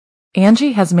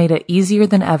Angie has made it easier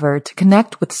than ever to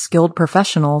connect with skilled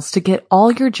professionals to get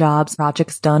all your jobs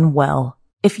projects done well.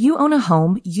 If you own a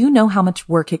home, you know how much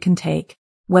work it can take,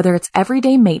 whether it's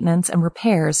everyday maintenance and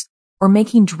repairs or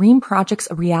making dream projects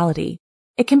a reality.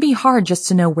 It can be hard just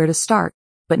to know where to start,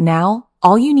 but now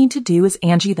all you need to do is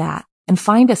Angie that and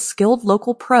find a skilled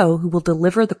local pro who will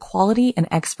deliver the quality and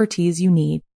expertise you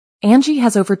need. Angie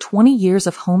has over 20 years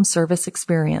of home service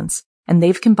experience, and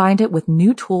they've combined it with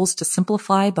new tools to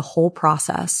simplify the whole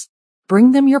process.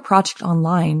 Bring them your project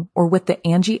online or with the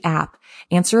Angie app,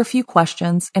 answer a few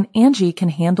questions, and Angie can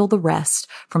handle the rest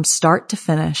from start to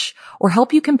finish or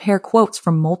help you compare quotes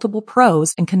from multiple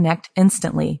pros and connect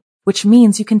instantly, which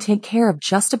means you can take care of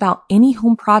just about any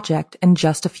home project in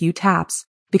just a few taps.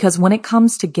 Because when it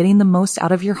comes to getting the most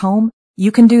out of your home,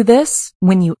 you can do this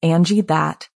when you Angie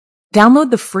that.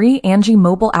 Download the free Angie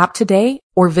mobile app today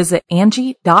or visit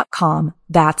Angie.com.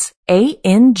 That's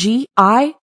ANGI.com.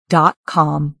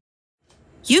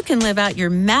 You can live out your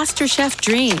MasterChef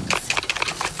dreams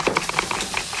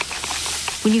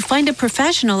when you find a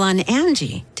professional on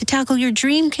Angie to tackle your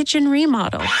dream kitchen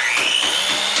remodel.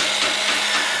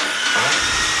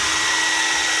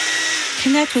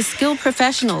 Connect with skilled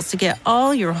professionals to get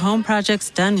all your home projects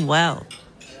done well.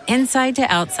 Inside to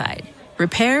outside,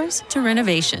 repairs to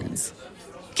renovations.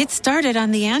 Get started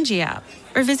on the Angie app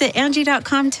or visit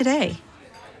Angie.com today.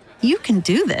 You can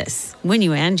do this when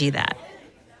you Angie that.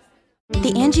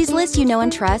 The Angie's List you know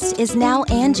and trust is now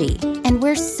Angie, and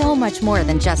we're so much more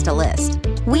than just a list.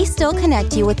 We still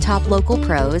connect you with top local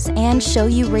pros and show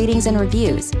you ratings and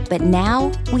reviews, but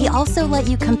now we also let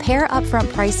you compare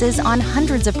upfront prices on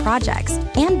hundreds of projects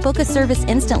and book a service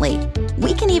instantly.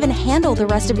 We can even handle the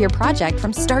rest of your project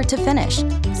from start to finish.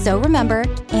 So remember,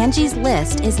 Angie's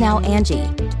List is now Angie,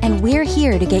 and we're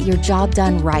here to get your job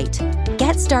done right.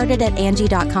 Get started at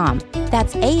Angie.com.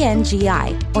 That's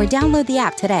ANGI, or download the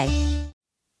app today.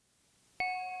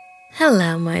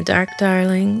 Hello, my dark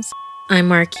darlings. I'm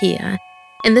Markia,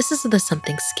 and this is the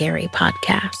Something Scary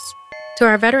podcast. To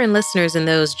our veteran listeners and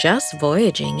those just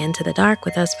voyaging into the dark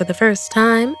with us for the first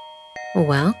time,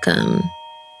 welcome.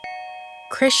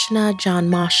 Krishna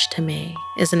Janmashtami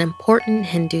is an important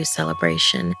Hindu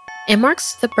celebration. It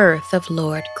marks the birth of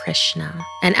Lord Krishna,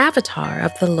 an avatar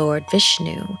of the Lord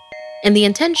Vishnu, and the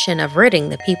intention of ridding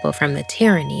the people from the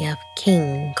tyranny of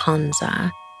King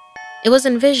Kansa. It was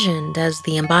envisioned as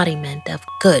the embodiment of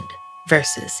good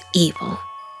versus evil.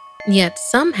 Yet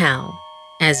somehow,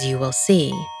 as you will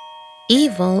see,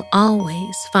 evil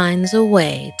always finds a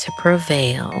way to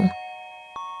prevail.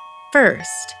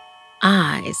 First,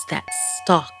 eyes that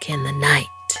stalk in the night,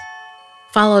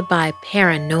 followed by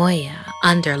paranoia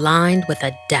underlined with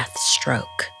a death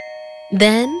stroke.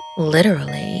 Then,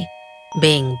 literally,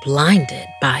 being blinded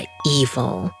by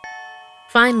evil.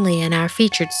 Finally, in our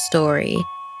featured story,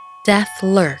 death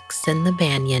lurks in the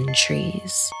banyan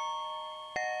trees.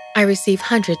 I receive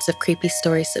hundreds of creepy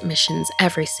story submissions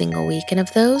every single week, and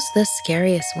of those, the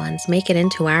scariest ones make it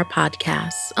into our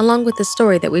podcasts, along with the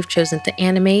story that we've chosen to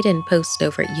animate and post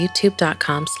over at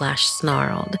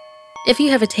youtube.com/snarled. If you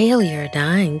have a tale you're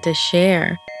dying to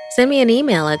share, send me an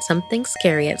email at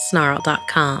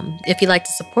somethingscary@snarled.com. If you'd like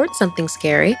to support Something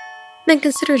Scary, then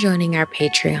consider joining our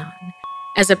Patreon.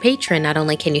 As a patron, not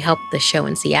only can you help the show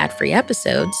and see ad-free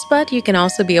episodes, but you can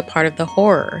also be a part of the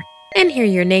horror and hear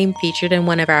your name featured in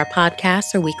one of our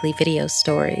podcasts or weekly video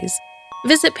stories.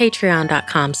 Visit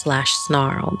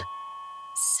patreon.com/snarled.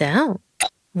 So,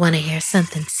 want to hear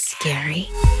something scary?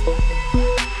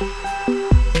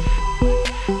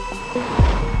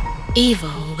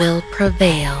 Evil will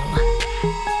prevail.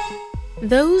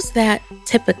 Those that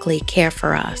typically care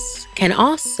for us can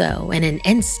also, in an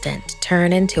instant,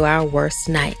 turn into our worst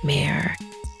nightmare.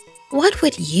 What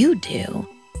would you do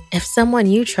if someone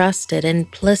you trusted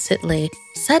implicitly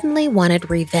suddenly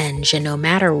wanted revenge and no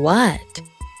matter what,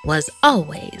 was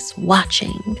always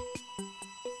watching?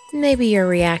 Maybe your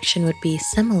reaction would be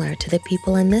similar to the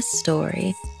people in this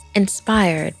story,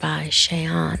 inspired by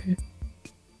Cheyenne.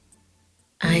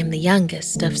 I am the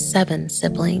youngest of 7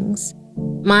 siblings.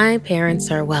 My parents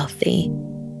are wealthy,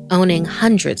 owning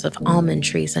hundreds of almond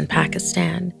trees in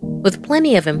Pakistan, with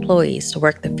plenty of employees to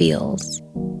work the fields.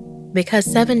 Because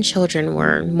 7 children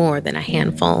were more than a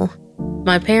handful,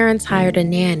 my parents hired a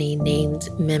nanny named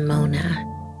Mimona.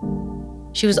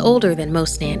 She was older than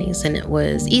most nannies, and it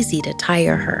was easy to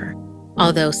tire her,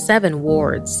 although 7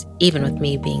 wards, even with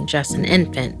me being just an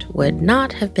infant, would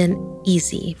not have been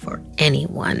easy for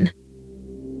anyone.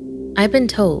 I've been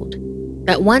told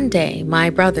that one day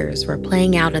my brothers were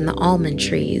playing out in the almond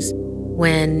trees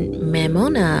when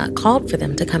Mimona called for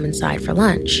them to come inside for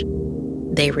lunch.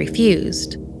 They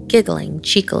refused, giggling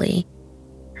cheekily.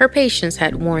 Her patience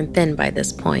had worn thin by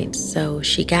this point, so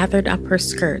she gathered up her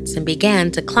skirts and began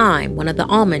to climb one of the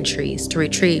almond trees to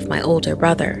retrieve my older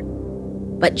brother.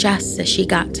 But just as she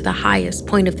got to the highest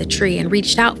point of the tree and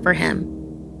reached out for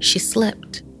him, she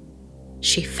slipped.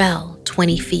 She fell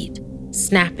 20 feet,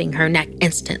 snapping her neck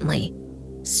instantly,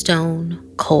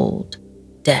 stone cold,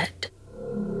 dead.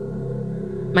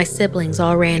 My siblings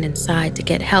all ran inside to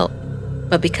get help,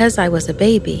 but because I was a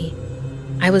baby,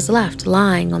 I was left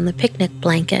lying on the picnic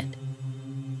blanket,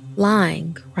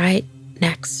 lying right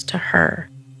next to her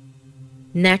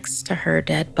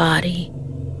dead body.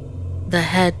 The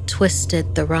head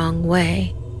twisted the wrong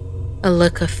way, a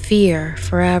look of fear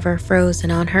forever frozen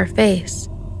on her face.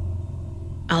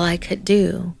 All I could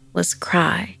do was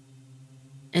cry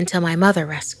until my mother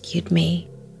rescued me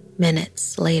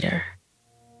minutes later.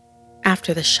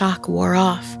 After the shock wore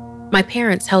off, my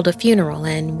parents held a funeral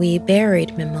and we buried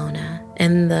Mimona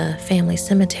in the family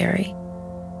cemetery.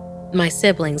 My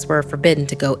siblings were forbidden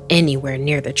to go anywhere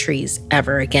near the trees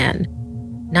ever again.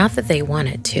 Not that they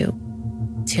wanted to.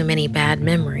 Too many bad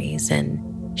memories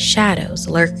and shadows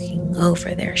lurking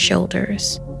over their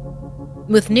shoulders.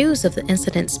 With news of the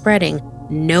incident spreading,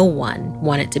 no one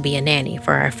wanted to be a nanny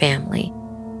for our family,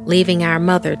 leaving our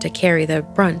mother to carry the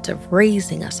brunt of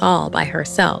raising us all by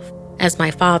herself as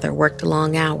my father worked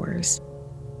long hours.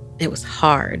 It was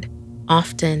hard,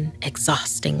 often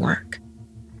exhausting work.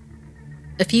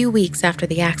 A few weeks after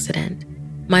the accident,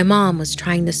 my mom was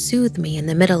trying to soothe me in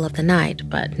the middle of the night,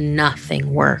 but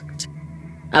nothing worked.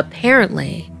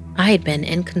 Apparently, I had been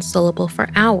inconsolable for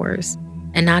hours,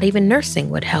 and not even nursing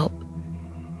would help.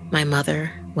 My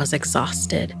mother was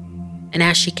exhausted, and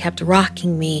as she kept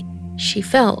rocking me, she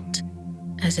felt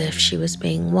as if she was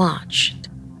being watched.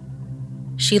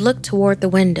 She looked toward the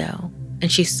window,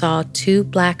 and she saw 2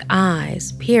 black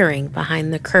eyes peering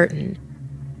behind the curtain,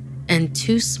 and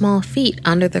 2 small feet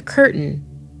under the curtain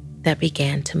that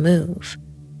began to move.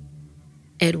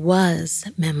 It was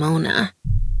Mimona.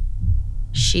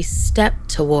 She stepped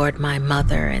toward my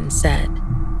mother and said,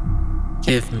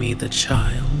 "Give me the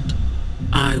child.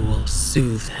 I will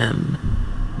soothe him."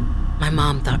 My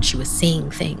mom thought she was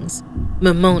seeing things.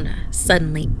 Mimona,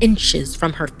 suddenly inches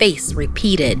from her face,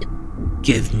 repeated,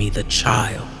 "Give me the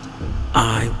child.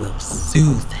 I will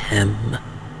soothe him."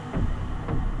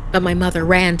 But my mother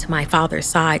ran to my father's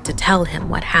side to tell him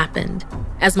what happened.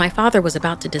 As my father was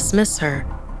about to dismiss her,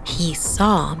 he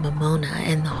saw Mimona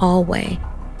in the hallway.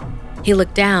 He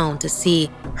looked down to see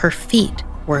her feet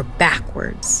were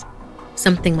backwards,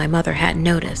 something my mother hadn't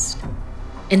noticed.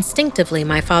 Instinctively,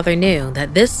 my father knew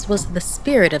that this was the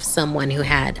spirit of someone who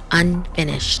had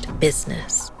unfinished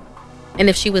business. And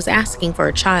if she was asking for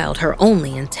a child, her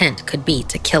only intent could be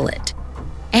to kill it.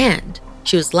 And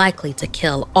she was likely to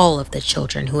kill all of the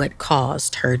children who had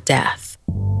caused her death.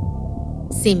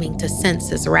 Seeming to sense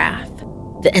his wrath,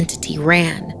 the entity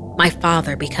ran, my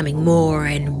father becoming more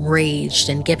enraged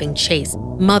and giving chase,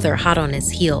 mother hot on his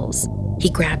heels. He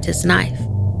grabbed his knife,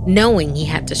 knowing he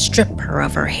had to strip her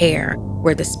of her hair,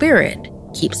 where the spirit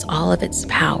keeps all of its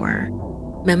power.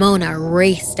 Mimona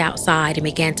raced outside and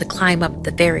began to climb up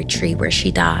the very tree where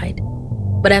she died.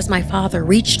 But as my father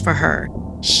reached for her,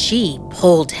 she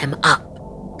pulled him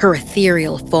up, her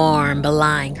ethereal form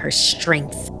belying her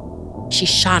strength. She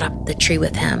shot up the tree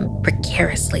with him,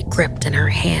 precariously gripped in her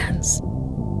hands.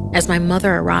 As my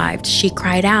mother arrived, she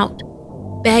cried out,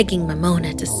 begging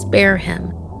Mimona to spare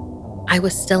him. I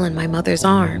was still in my mother's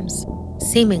arms,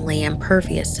 seemingly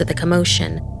impervious to the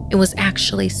commotion, and was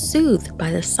actually soothed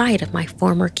by the sight of my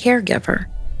former caregiver.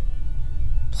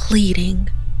 Pleading,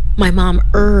 my mom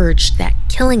urged that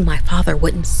killing my father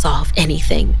wouldn't solve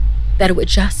anything, that it would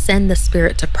just send the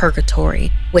spirit to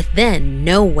purgatory, with then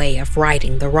no way of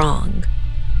righting the wrong.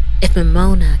 If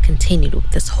Mimona continued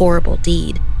with this horrible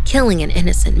deed, killing an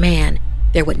innocent man,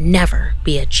 there would never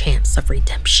be a chance of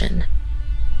redemption.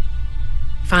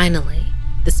 Finally,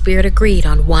 the spirit agreed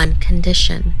on one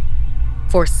condition.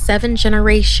 For 7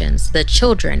 generations, the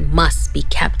children must be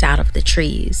kept out of the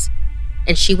trees,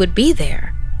 and she would be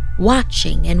there,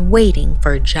 watching and waiting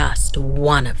for just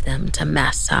one of them to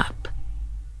mess up.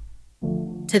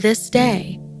 To this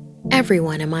day,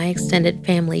 everyone in my extended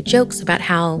family jokes about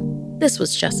how this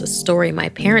was just a story my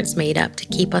parents made up to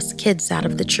keep us kids out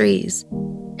of the trees,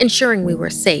 ensuring we were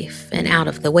safe and out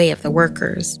of the way of the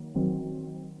workers.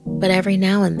 But every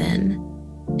now and then,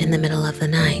 in the middle of the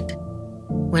night,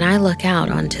 when I look out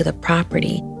onto the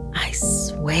property, I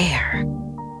swear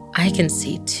I can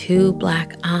see 2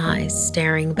 black eyes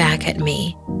staring back at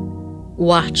me,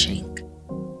 watching,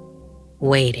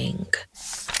 waiting.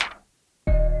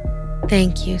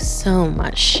 Thank you so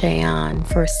much, Cheyenne,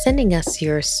 for sending us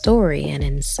your story and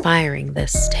inspiring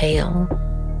this tale.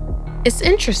 It's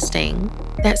interesting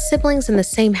that siblings in the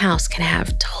same house can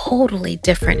have totally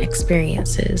different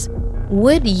experiences.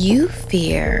 Would you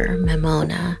fear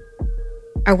Memona,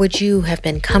 or would you have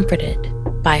been comforted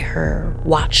by her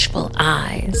watchful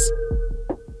eyes?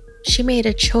 She made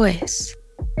a choice.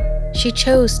 She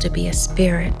chose to be a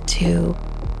spirit, to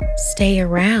stay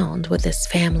around with this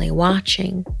family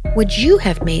watching. Would you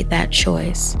have made that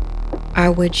choice?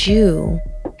 Or would you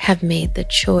have made the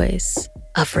choice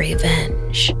of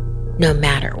revenge, no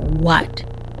matter what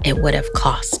it would have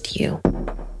cost you?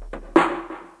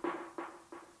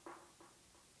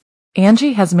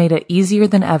 Angie has made it easier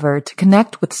than ever to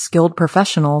connect with skilled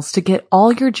professionals to get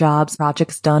all your jobs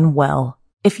projects done well.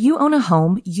 If you own a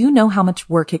home, you know how much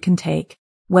work it can take,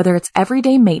 whether it's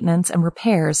everyday maintenance and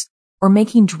repairs or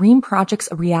making dream projects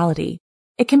a reality.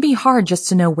 It can be hard just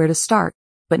to know where to start,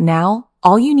 but now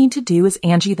all you need to do is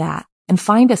Angie that and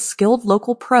find a skilled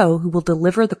local pro who will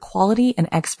deliver the quality and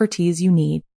expertise you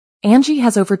need. Angie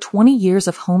has over 20 years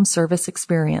of home service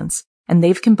experience, and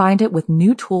they've combined it with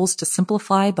new tools to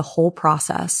simplify the whole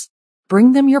process.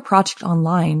 Bring them your project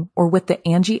online or with the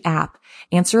Angie app,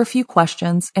 answer a few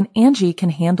questions, and Angie can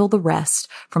handle the rest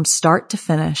from start to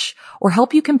finish, or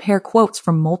help you compare quotes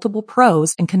from multiple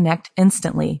pros and connect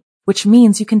instantly, which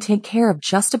means you can take care of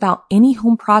just about any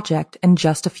home project in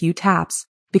just a few taps.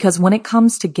 Because when it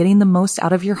comes to getting the most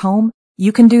out of your home,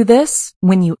 you can do this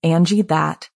when you Angie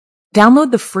that.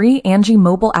 Download the free Angie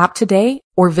mobile app today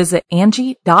or visit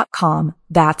Angie.com.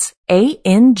 That's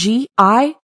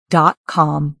ANGI.com.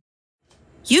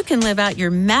 You can live out your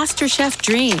MasterChef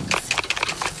dreams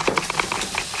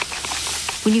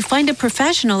when you find a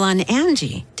professional on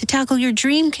Angie to tackle your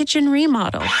dream kitchen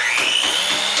remodel.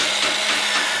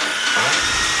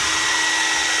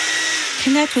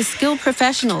 Connect with skilled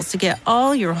professionals to get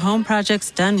all your home projects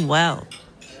done well.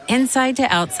 Inside to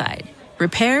outside,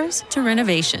 repairs to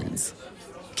renovations.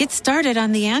 Get started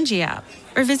on the Angie app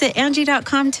or visit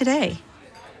Angie.com today.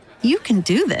 You can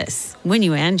do this when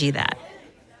you Angie that.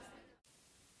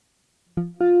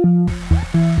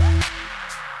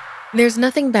 There's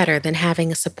nothing better than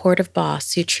having a supportive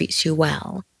boss who treats you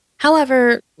well.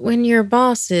 However, when your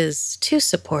boss is too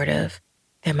supportive,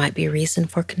 there might be reason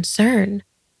for concern.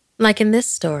 Like in this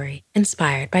story,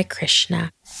 inspired by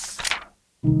Krishna.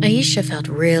 Aisha felt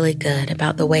really good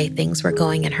about the way things were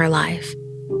going in her life.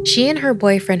 She and her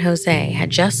boyfriend Jose had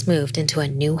just moved into a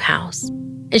new house,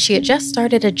 and she had just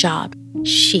started a job.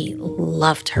 She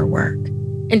loved her work.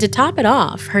 And to top it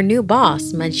off, her new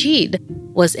boss, Majid,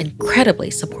 was incredibly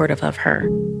supportive of her.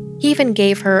 He even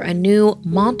gave her a new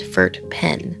Montfort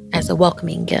pen as a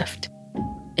welcoming gift.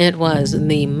 It was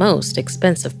the most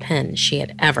expensive pen she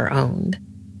had ever owned.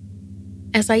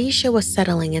 As Aisha was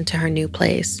settling into her new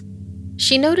place,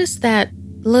 she noticed that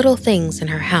little things in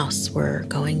her house were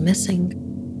going missing.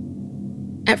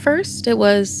 At first, it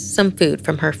was some food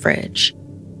from her fridge,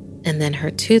 and then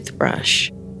her toothbrush,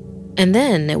 and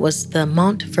then it was the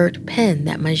Montfort pen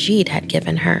that Majid had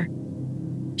given her.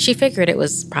 She figured it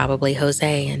was probably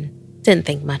Jose and didn't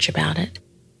think much about it.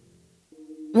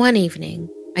 One evening,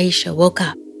 Aisha woke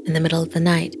up in the middle of the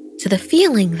night to the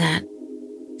feeling that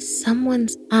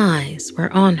someone's eyes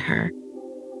were on her.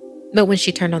 But when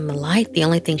she turned on the light, the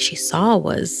only thing she saw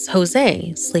was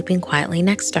Jose sleeping quietly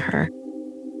next to her.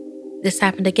 This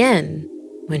happened again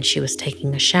when she was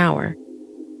taking a shower.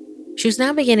 She was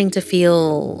now beginning to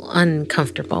feel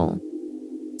uncomfortable,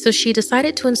 so she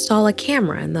decided to install a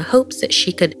camera in the hopes that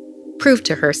she could prove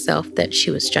to herself that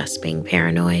she was just being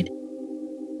paranoid.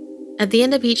 At the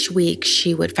end of each week,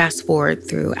 she would fast forward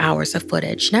through hours of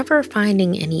footage, never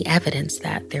finding any evidence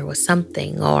that there was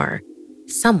something or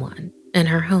someone in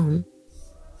her home.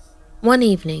 One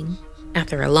evening,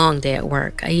 after a long day at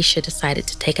work, Aisha decided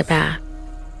to take a bath.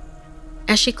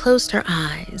 As she closed her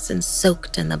eyes and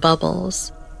soaked in the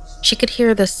bubbles, she could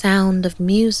hear the sound of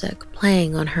music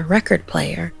playing on her record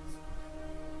player.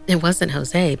 It wasn't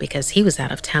Jose because he was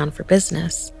out of town for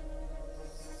business.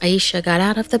 Aisha got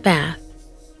out of the bath,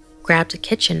 grabbed a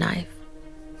kitchen knife,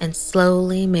 and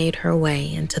slowly made her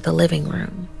way into the living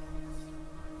room.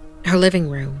 Her living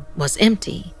room was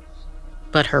empty,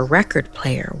 but her record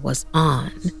player was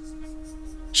on.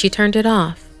 She turned it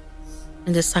off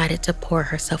and decided to pour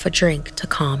herself a drink to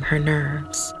calm her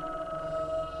nerves.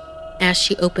 As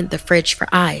she opened the fridge for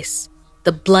ice,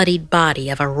 the bloodied body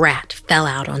of a rat fell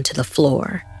out onto the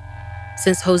floor.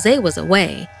 Since Jose was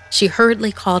away, she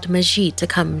hurriedly called Majid to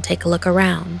come take a look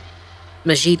around.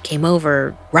 Majid came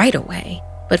over right away,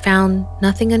 but found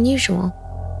nothing unusual.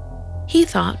 He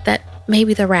thought that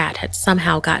maybe the rat had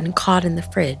somehow gotten caught in the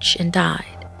fridge and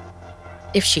died.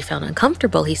 If she felt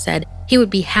uncomfortable, he said, he would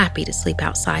be happy to sleep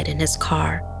outside in his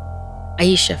car.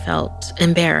 Aisha felt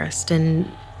embarrassed and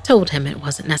told him it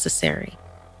wasn't necessary.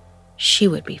 She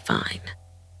would be fine.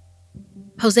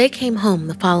 Jose came home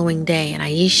the following day and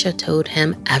Aisha told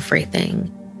him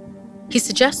everything. He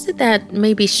suggested that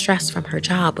maybe stress from her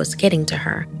job was getting to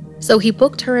her, so he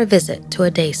booked her a visit to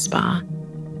a day spa.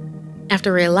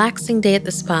 After a relaxing day at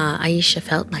the spa, Aisha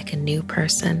felt like a new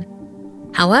person.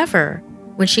 However,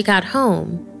 when she got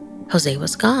home, Jose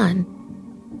was gone.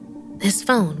 His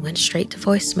phone went straight to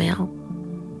voicemail.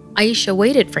 Aisha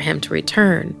waited for him to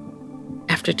return.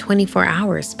 After 24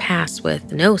 hours passed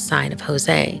with no sign of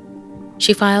Jose,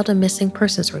 she filed a missing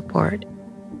persons report.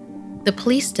 The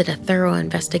police did a thorough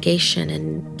investigation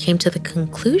and came to the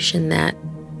conclusion that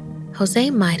Jose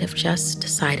might have just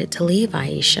decided to leave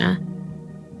Aisha.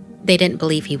 They didn't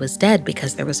believe he was dead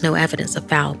because there was no evidence of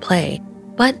foul play,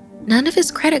 but none of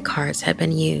his credit cards had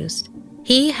been used.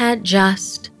 He had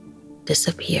just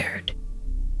disappeared.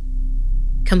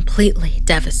 Completely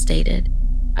devastated,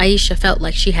 Aisha felt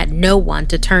like she had no one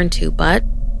to turn to but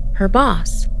her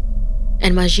boss,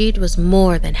 and Majid was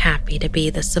more than happy to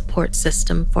be the support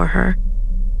system for her.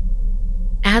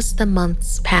 As the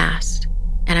months passed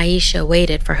and Aisha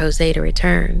waited for Jose to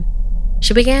return,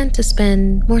 she began to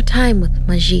spend more time with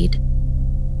Majid.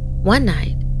 One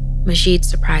night, Majid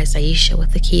surprised Aisha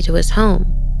with the key to his home.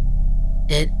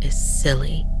 "It is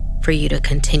silly for you to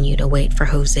continue to wait for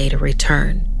Jose to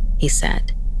return," he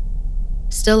said.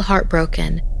 Still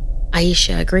heartbroken,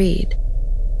 Aisha agreed.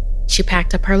 She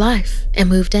packed up her life and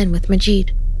moved in with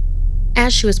Majid.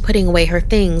 As she was putting away her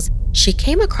things, she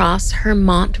came across her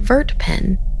Montvert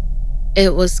pen.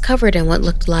 It was covered in what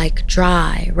looked like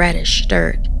dry, reddish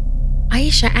dirt.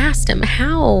 Aisha asked him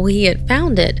how he had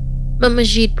found it, but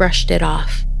Majid brushed it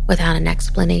off without an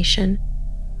explanation.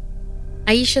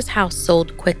 Aisha's house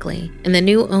sold quickly, and the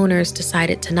new owners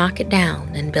decided to knock it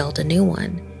down and build a new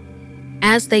one.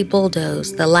 As they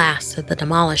bulldozed the last of the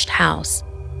demolished house,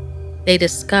 they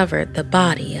discovered the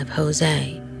body of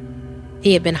Jose.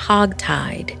 He had been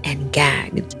hogtied and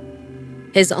gagged.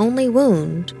 His only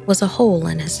wound was a hole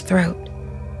in his throat.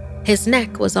 His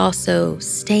neck was also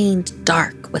stained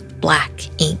dark with black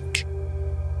ink.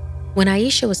 When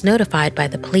Aisha was notified by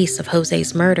the police of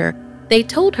Jose's murder, they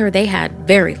told her they had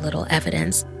very little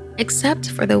evidence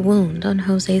except for the wound on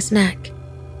Jose's neck.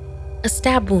 A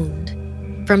stab wound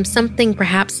from something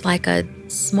perhaps like a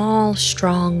small,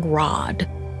 strong rod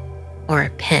or a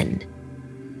pin.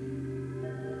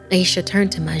 Aisha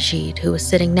turned to Majid, who was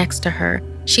sitting next to her.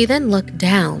 She then looked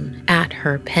down at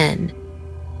her pen.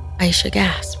 Aisha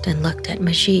gasped and looked at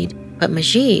Majid, but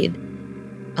Majid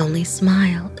only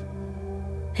smiled.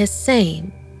 His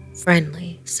same,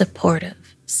 friendly,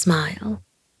 supportive smile.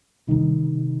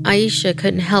 Aisha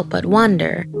couldn't help but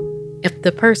wonder if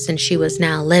the person she was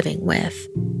now living with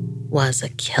was a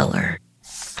killer.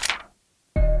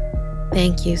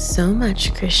 Thank you so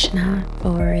much, Krishna,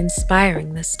 for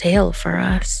inspiring this tale for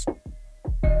us.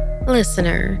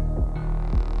 Listener,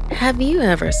 have you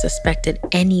ever suspected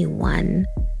anyone,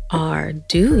 or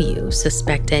do you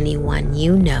suspect anyone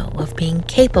you know of being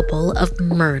capable of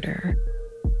murder?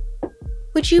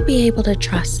 Would you be able to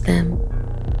trust them?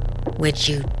 Would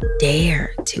you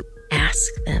dare to ask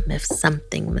them if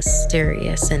something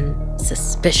mysterious and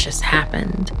suspicious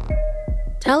happened?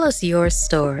 Tell us your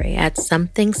story at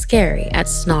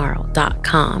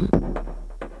somethingscary@snarl.com.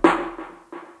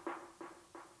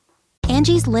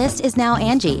 Angie's List is now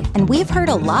Angie, and we've heard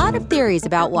a lot of theories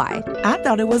about why. I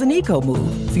thought it was an eco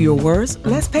move. Fewer words,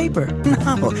 less paper.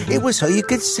 No, it was so you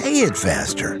could say it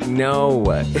faster. No,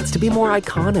 it's to be more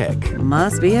iconic.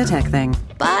 Must be a tech thing.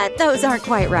 But those aren't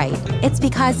quite right. It's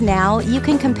because now you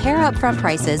can compare upfront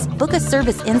prices, book a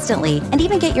service instantly, and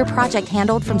even get your project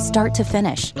handled from start to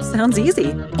finish. Sounds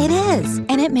easy. It is,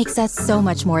 and it makes us so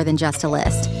much more than just a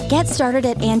list. Get started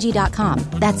at Angie.com.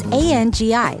 That's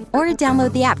ANGI, or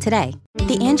download the app today.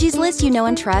 The Angie's List you know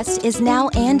and trust is now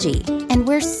Angie, and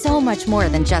we're so much more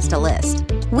than just a list.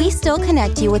 We still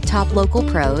connect you with top local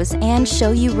pros and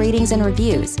show you ratings and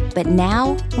reviews, but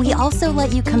now we also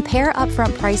let you compare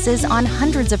upfront prices on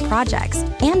hundreds of projects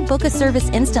and book a service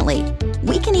instantly.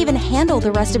 We can even handle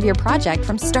the rest of your project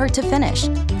from start to finish.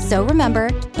 So remember,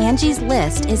 Angie's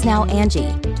List is now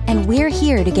Angie, and we're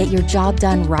here to get your job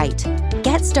done right.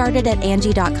 Get started at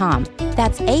Angie.com.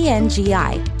 That's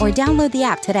ANGI, or download the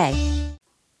app today.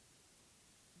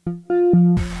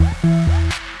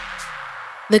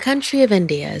 The country of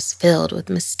India is filled with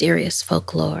mysterious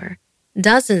folklore.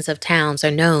 Dozens of towns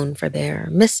are known for their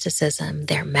mysticism,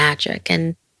 their magic,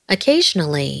 and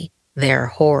occasionally their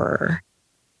horror.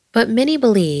 But many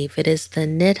believe it is the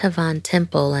Nidhavan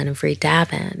Temple in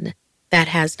Vrindavan that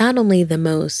has not only the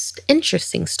most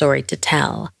interesting story to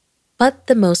tell, but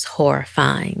the most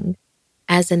horrifying,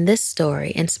 as in this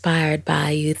story inspired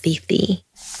by Uthithi.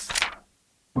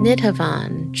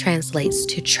 Nidhavan translates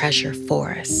to treasure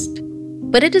forest,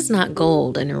 but it is not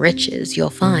gold and riches you'll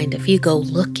find if you go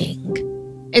looking.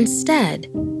 Instead,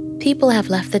 people have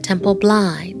left the temple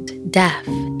blind, deaf,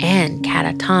 and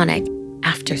catatonic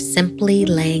after simply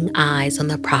laying eyes on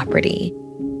the property.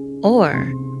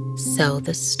 Or so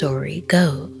the story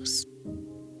goes.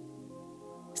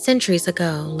 Centuries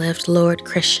ago lived Lord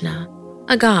Krishna,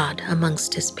 a god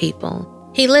amongst his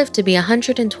people. He lived to be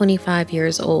 125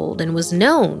 years old and was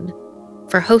known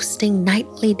for hosting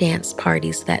nightly dance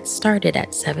parties that started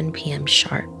at 7 p.m.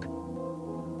 sharp.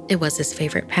 It was his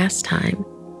favorite pastime,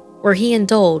 where he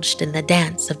indulged in the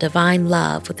dance of divine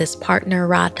love with his partner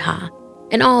Radha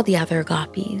and all the other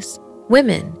gopis,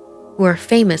 women who are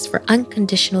famous for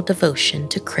unconditional devotion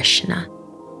to Krishna.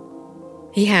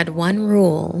 He had one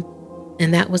rule,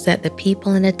 and that was that the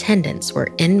people in attendance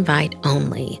were invite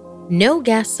only. No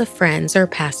guests of friends or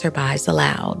passerbys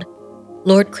allowed.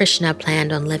 Lord Krishna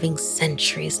planned on living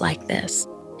centuries like this,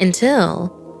 until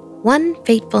one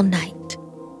fateful night,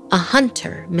 a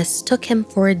hunter mistook him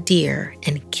for a deer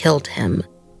and killed him.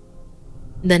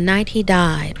 The night he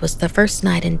died was the first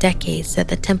night in decades that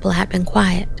the temple had been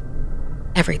quiet.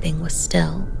 Everything was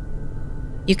still.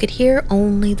 You could hear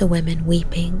only the women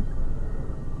weeping.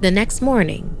 The next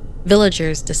morning,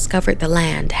 villagers discovered the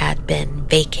land had been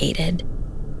vacated.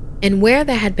 And where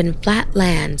there had been flat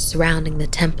land surrounding the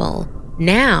temple,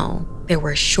 now there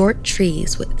were short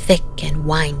trees with thick and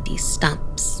windy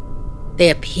stumps.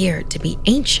 They appeared to be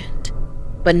ancient,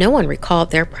 but no one recalled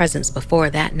their presence before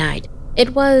that night.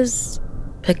 It was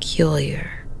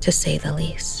peculiar, to say the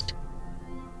least.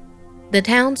 The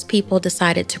townspeople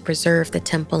decided to preserve the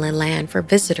temple and land for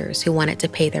visitors who wanted to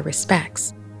pay their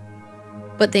respects.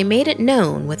 But they made it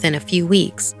known within a few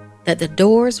weeks that the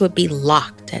doors would be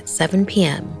locked at 7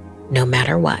 p.m., no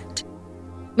matter what.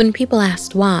 When people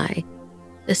asked why,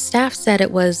 the staff said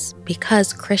it was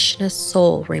because Krishna's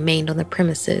soul remained on the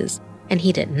premises and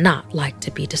he did not like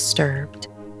to be disturbed.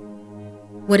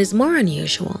 What is more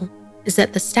unusual is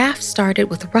that the staff started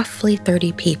with roughly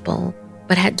 30 people,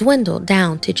 but had dwindled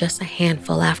down to just a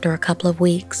handful after a couple of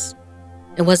weeks.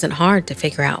 It wasn't hard to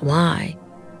figure out why.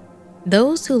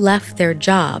 Those who left their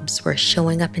jobs were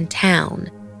showing up in town,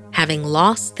 having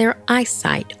lost their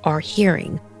eyesight or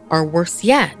hearing, or worse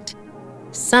yet,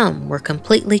 some were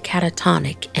completely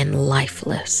catatonic and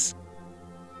lifeless.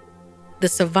 The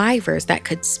survivors that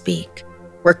could speak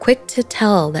were quick to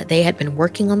tell that they had been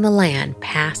working on the land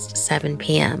past 7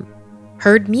 p.m.,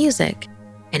 heard music,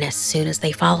 and as soon as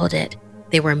they followed it,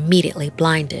 they were immediately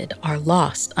blinded or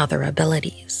lost other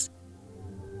abilities.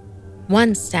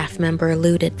 One staff member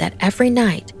alluded that every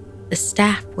night, the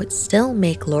staff would still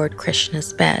make Lord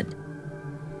Krishna's bed.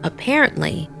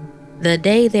 Apparently, the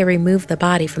day they removed the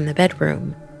body from the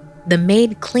bedroom, the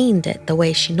maid cleaned it the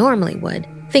way she normally would,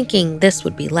 thinking this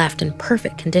would be left in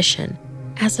perfect condition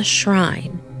as a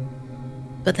shrine.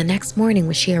 But the next morning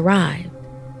when she arrived,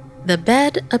 the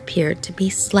bed appeared to be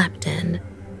slept in.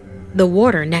 The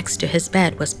water next to his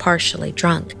bed was partially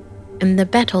drunk, and the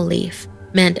betel leaf,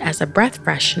 meant as a breath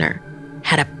freshener,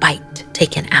 had a bite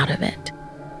taken out of it.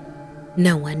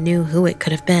 No one knew who it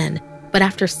could have been, but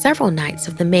after several nights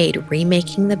of the maid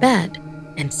remaking the bed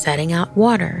and setting out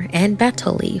water and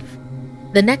betel leaf,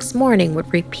 the next morning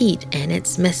would repeat in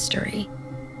its mystery.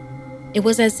 It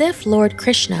was as if Lord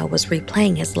Krishna was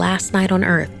replaying his last night on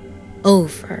earth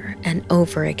over and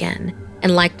over again,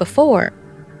 and like before,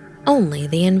 only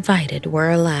the invited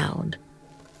were allowed.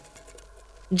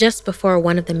 Just before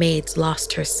one of the maids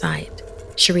lost her sight,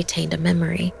 she retained a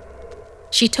memory.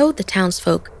 She told the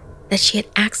townsfolk that she had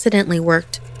accidentally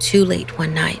worked too late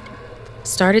one night,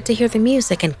 started to hear the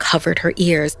music and covered her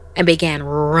ears and began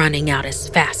running out as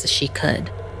fast as she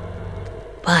could.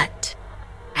 But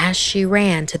as she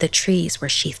ran to the trees where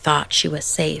she thought she was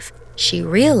safe, she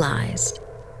realized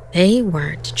they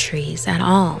weren't trees at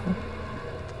all.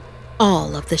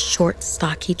 All of the short,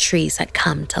 stocky trees had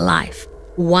come to life.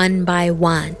 One by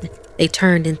one, they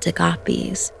turned into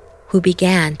gopis, who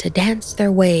began to dance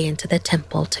their way into the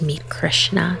temple to meet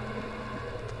Krishna.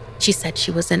 She said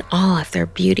she was in awe of their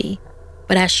beauty,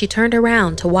 but as she turned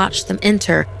around to watch them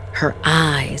enter, her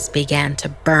eyes began to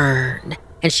burn,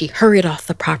 and she hurried off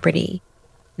the property,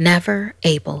 never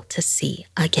able to see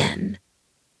again.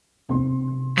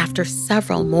 After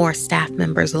several more staff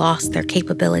members lost their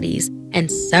capabilities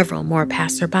and several more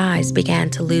passerbys began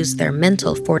to lose their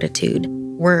mental fortitude,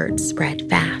 Word spread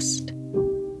fast.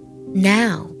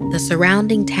 Now, the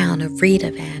surrounding town of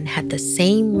Vredevan had the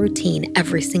same routine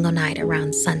every single night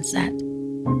around sunset.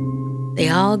 They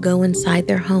all go inside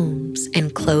their homes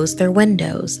and close their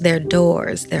windows, their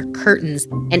doors, their curtains,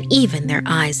 and even their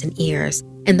eyes and ears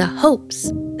in the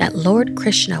hopes that Lord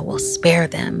Krishna will spare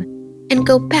them and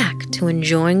go back to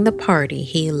enjoying the party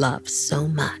he loves so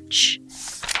much.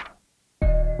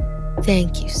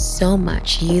 Thank you so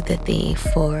much, Yudhiti,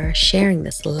 for sharing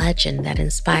this legend that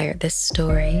inspired this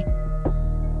story.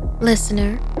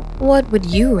 Listener, what would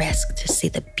you risk to see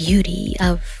the beauty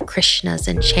of Krishna's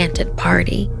enchanted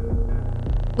party?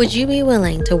 Would you be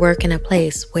willing to work in a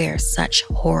place where such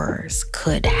horrors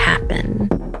could happen?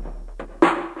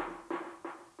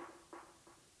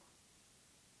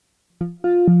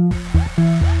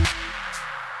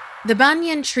 The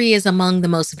banyan tree is among the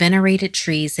most venerated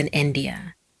trees in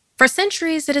India. For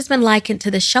centuries, it has been likened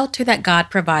to the shelter that God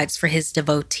provides for his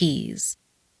devotees.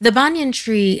 The banyan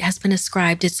tree has been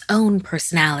ascribed its own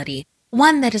personality,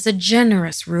 one that is a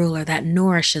generous ruler that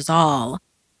nourishes all.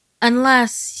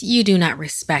 Unless you do not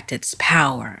respect its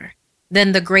power,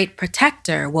 then the great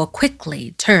protector will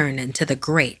quickly turn into the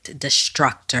great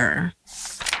destructor.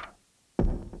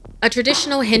 A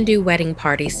traditional Hindu wedding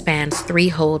party spans 3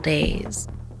 whole days.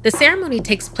 The ceremony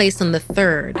takes place on the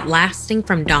 3rd, lasting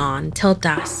from dawn till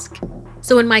dusk.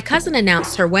 So when my cousin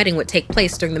announced her wedding would take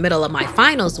place during the middle of my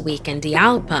finals week in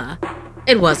Dialpa,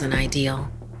 it wasn't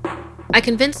ideal. I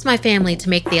convinced my family to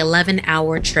make the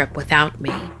 11-hour trip without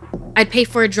me. I'd pay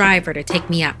for a driver to take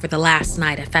me up for the last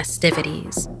night of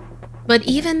festivities. But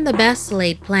even the best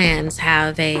laid plans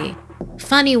have a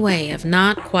funny way of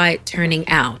not quite turning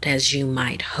out as you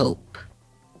might hope.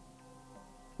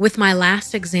 With my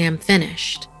last exam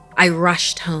finished, I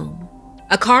rushed home.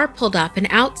 A car pulled up and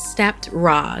out stepped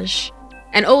Raj,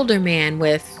 an older man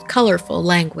with colorful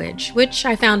language, which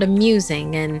I found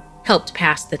amusing and helped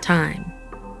pass the time.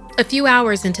 A few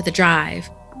hours into the drive,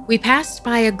 we passed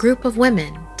by a group of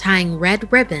women tying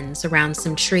red ribbons around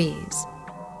some trees.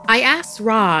 I asked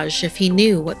Raj if he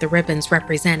knew what the ribbons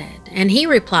represented, and he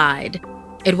replied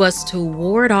it was to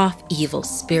ward off evil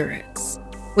spirits,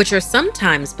 which are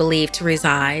sometimes believed to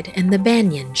reside in the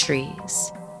banyan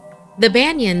trees. The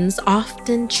banyans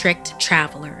often tricked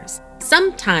travelers,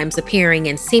 sometimes appearing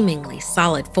in seemingly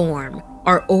solid form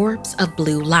or orbs of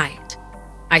blue light.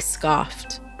 I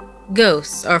scoffed.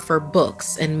 Ghosts are for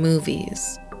books and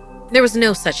movies. There was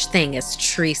no such thing as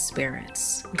tree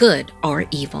spirits, good or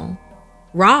evil.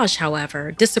 Raj,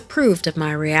 however, disapproved of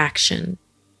my reaction.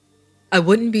 I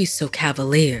wouldn't be so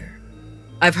cavalier.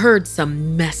 I've heard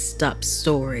some messed up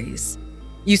stories.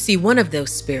 You see one of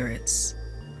those spirits.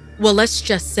 Well, let's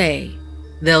just say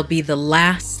they'll be the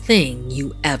last thing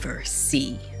you ever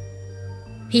see.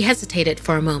 He hesitated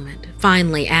for a moment,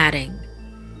 finally adding,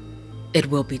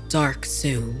 it will be dark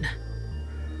soon.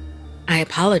 I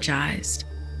apologized.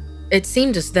 It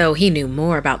seemed as though he knew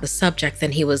more about the subject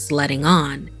than he was letting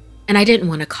on, and I didn't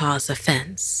want to cause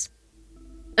offense.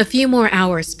 A few more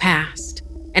hours passed,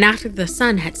 and after the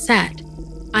sun had set,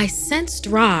 I sensed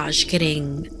Raj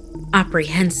getting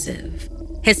apprehensive.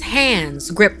 His hands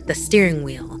gripped the steering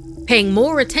wheel, paying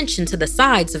more attention to the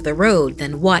sides of the road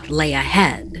than what lay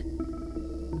ahead.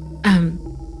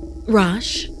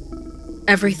 Raj,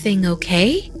 everything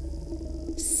okay?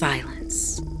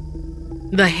 Silence.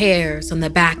 The hairs on the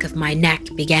back of my neck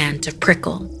began to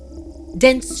prickle.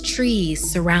 Dense trees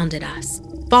surrounded us.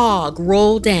 Fog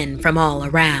rolled in from all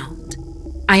around.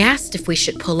 I asked if we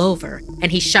should pull over,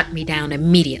 and he shut me down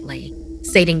immediately,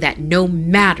 stating that no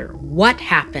matter what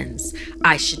happens,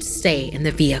 I should stay in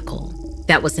the vehicle.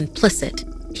 That was implicit.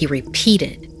 He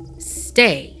repeated,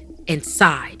 stay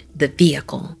inside the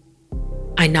vehicle.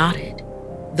 I nodded.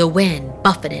 The wind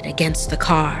buffeted against the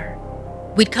car.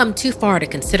 We'd come too far to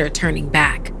consider turning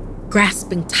back.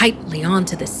 Grasping tightly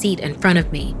onto the seat in front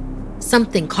of me,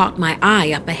 something caught my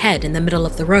eye up ahead in the middle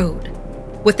of the road.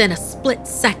 Within a split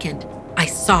second, I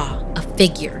saw a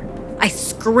figure. I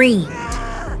screamed.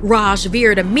 Raj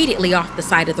veered immediately off the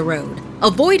side of the road,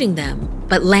 avoiding them,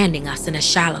 but landing us in a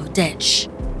shallow ditch.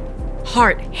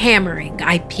 Heart hammering,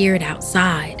 I peered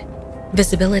outside.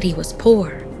 Visibility was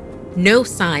poor. No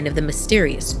sign of the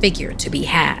mysterious figure to be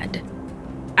had.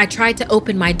 I tried to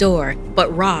open my door,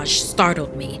 but Raj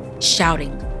startled me,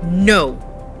 shouting, "No!"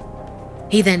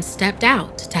 He then stepped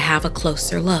out to have a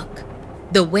closer look.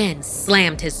 The wind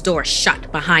slammed his door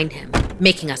shut behind him,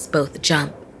 making us both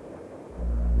jump.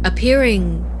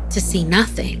 Appearing to see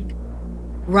nothing,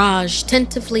 Raj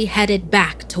tentatively headed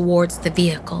back towards the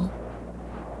vehicle.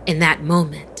 In that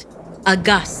moment, A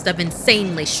gust of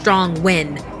insanely strong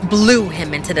wind blew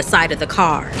him into the side of the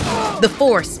car. The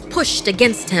force pushed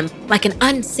against him like an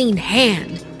unseen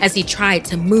hand as he tried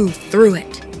to move through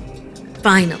it.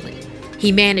 Finally,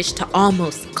 he managed to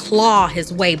almost claw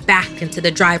his way back into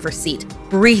the driver's seat,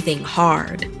 breathing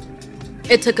hard.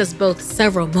 It took us both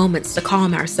several moments to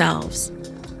calm ourselves.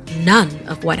 None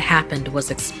of what happened was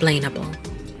explainable.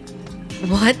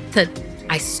 "What the—"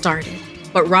 I started,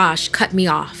 but Raj cut me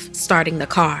off, starting the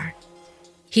car.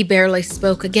 He barely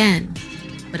spoke again,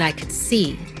 but I could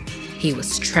see he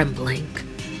was trembling.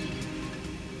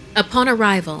 Upon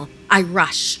arrival, I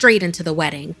rushed straight into the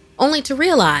wedding, only to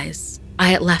realize I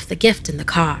had left the gift in the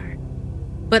car.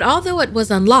 But although it was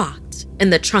unlocked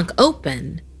and the trunk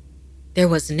open, there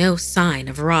was no sign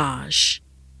of Raj.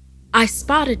 I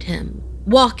spotted him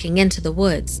walking into the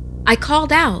woods. I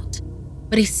called out,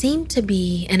 but he seemed to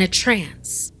be in a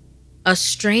trance. A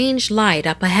strange light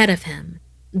up ahead of him,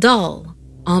 dull,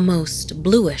 almost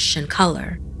bluish in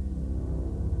color.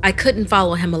 I couldn't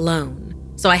follow him alone,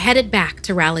 so I headed back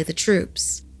to rally the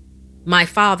troops. My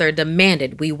father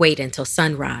demanded we wait until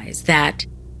sunrise, that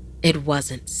it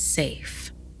wasn't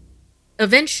safe.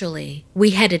 Eventually,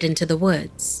 we headed into the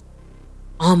woods.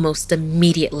 Almost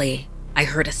immediately, I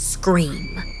heard a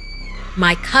scream.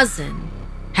 My cousin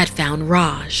had found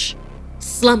Raj,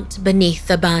 slumped beneath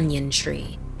the banyan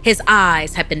tree. His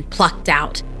eyes had been plucked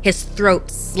out, his throat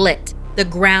slit, the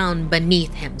ground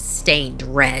beneath him stained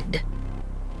red.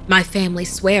 My family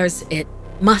swears it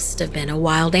must have been a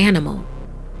wild animal.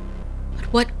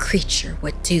 But what creature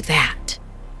would do that?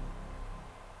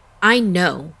 I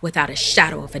know without a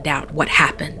shadow of a doubt what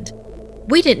happened.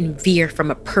 We didn't veer from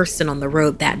a person on the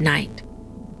road that night.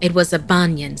 It was a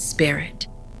banyan spirit.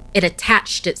 It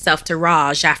attached itself to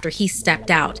Raj after he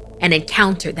stepped out and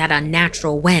encountered that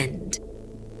unnatural wind.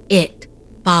 It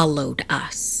followed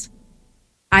us.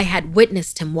 I had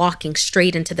witnessed him walking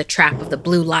straight into the trap of the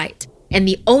blue light, and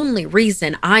the only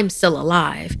reason I'm still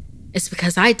alive is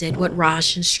because I did what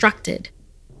Raj instructed.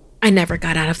 I never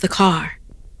got out of the car.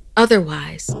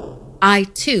 Otherwise, I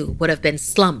too would have been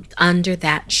slumped under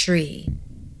that tree,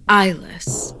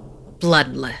 eyeless,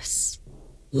 bloodless,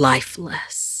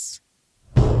 lifeless.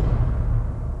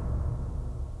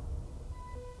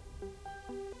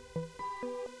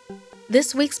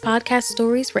 This week's podcast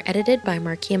stories were edited by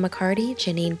Markia McCarty,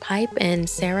 Janine Pipe, and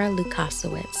Sarah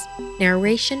Lukasiewicz.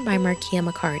 Narration by Markia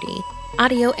McCarty.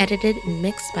 Audio edited and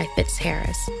mixed by Fitz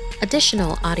Harris.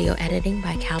 Additional audio editing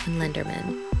by Calvin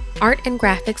Linderman. Art and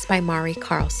graphics by Mari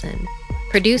Carlson.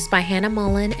 Produced by Hannah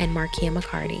Mullen and Markia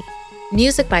McCarty.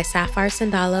 Music by Sapphire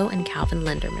Sandalo and Calvin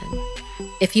Linderman.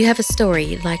 If you have a story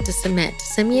you'd like to submit,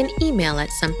 send me an email at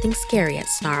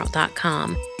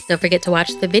somethingscary@snarled.com. Don't forget to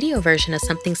watch the video version of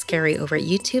Something Scary over at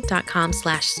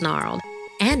youtube.com/snarled.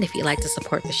 And if you'd like to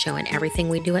support the show and everything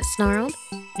we do at Snarled,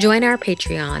 join our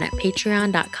Patreon at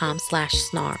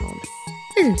patreon.com/snarled.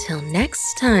 Until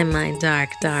next time, my dark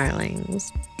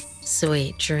darlings,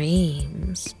 sweet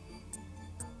dreams.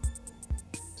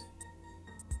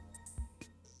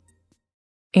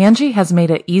 Angie has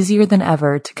made it easier than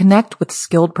ever to connect with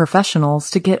skilled professionals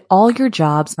to get all your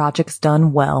jobs projects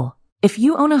done well. If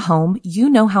you own a home, you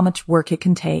know how much work it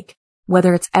can take,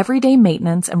 whether it's everyday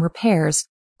maintenance and repairs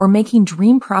or making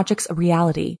dream projects a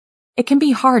reality. It can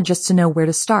be hard just to know where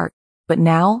to start, but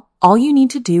now all you need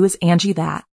to do is Angie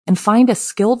that and find a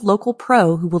skilled local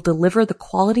pro who will deliver the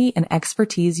quality and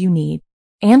expertise you need.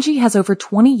 Angie has over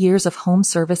 20 years of home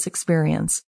service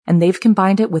experience, and they've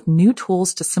combined it with new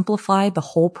tools to simplify the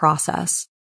whole process.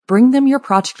 Bring them your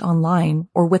project online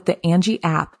or with the Angie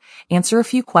app, answer a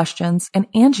few questions, and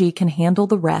Angie can handle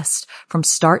the rest from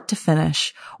start to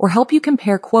finish, or help you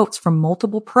compare quotes from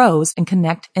multiple pros and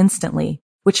connect instantly,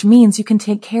 which means you can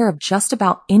take care of just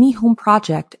about any home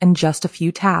project in just a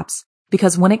few taps.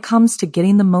 Because when it comes to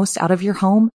getting the most out of your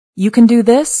home, you can do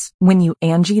this when you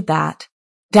Angie that.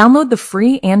 Download the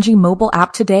free Angie mobile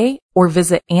app today or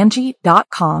visit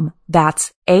Angie.com.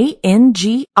 That's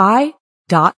ANGI.com.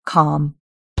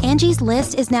 Angie's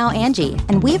List is now Angie,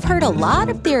 and we've heard a lot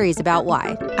of theories about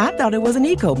why. I thought it was an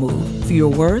eco move. Fewer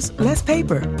words, less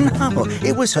paper. No,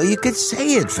 it was so you could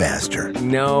say it faster.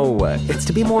 No, it's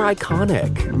to be more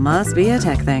iconic. Must be a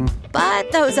tech thing.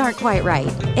 But those aren't quite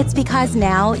right. It's because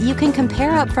now you can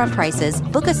compare upfront prices,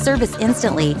 book a service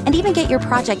instantly, and even get your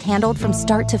project handled from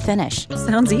start to finish.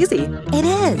 Sounds easy. It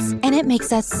is, and it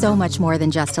makes us so much more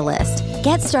than just a list.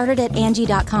 Get started at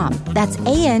Angie.com. That's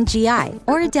ANGI,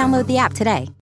 or download the app today.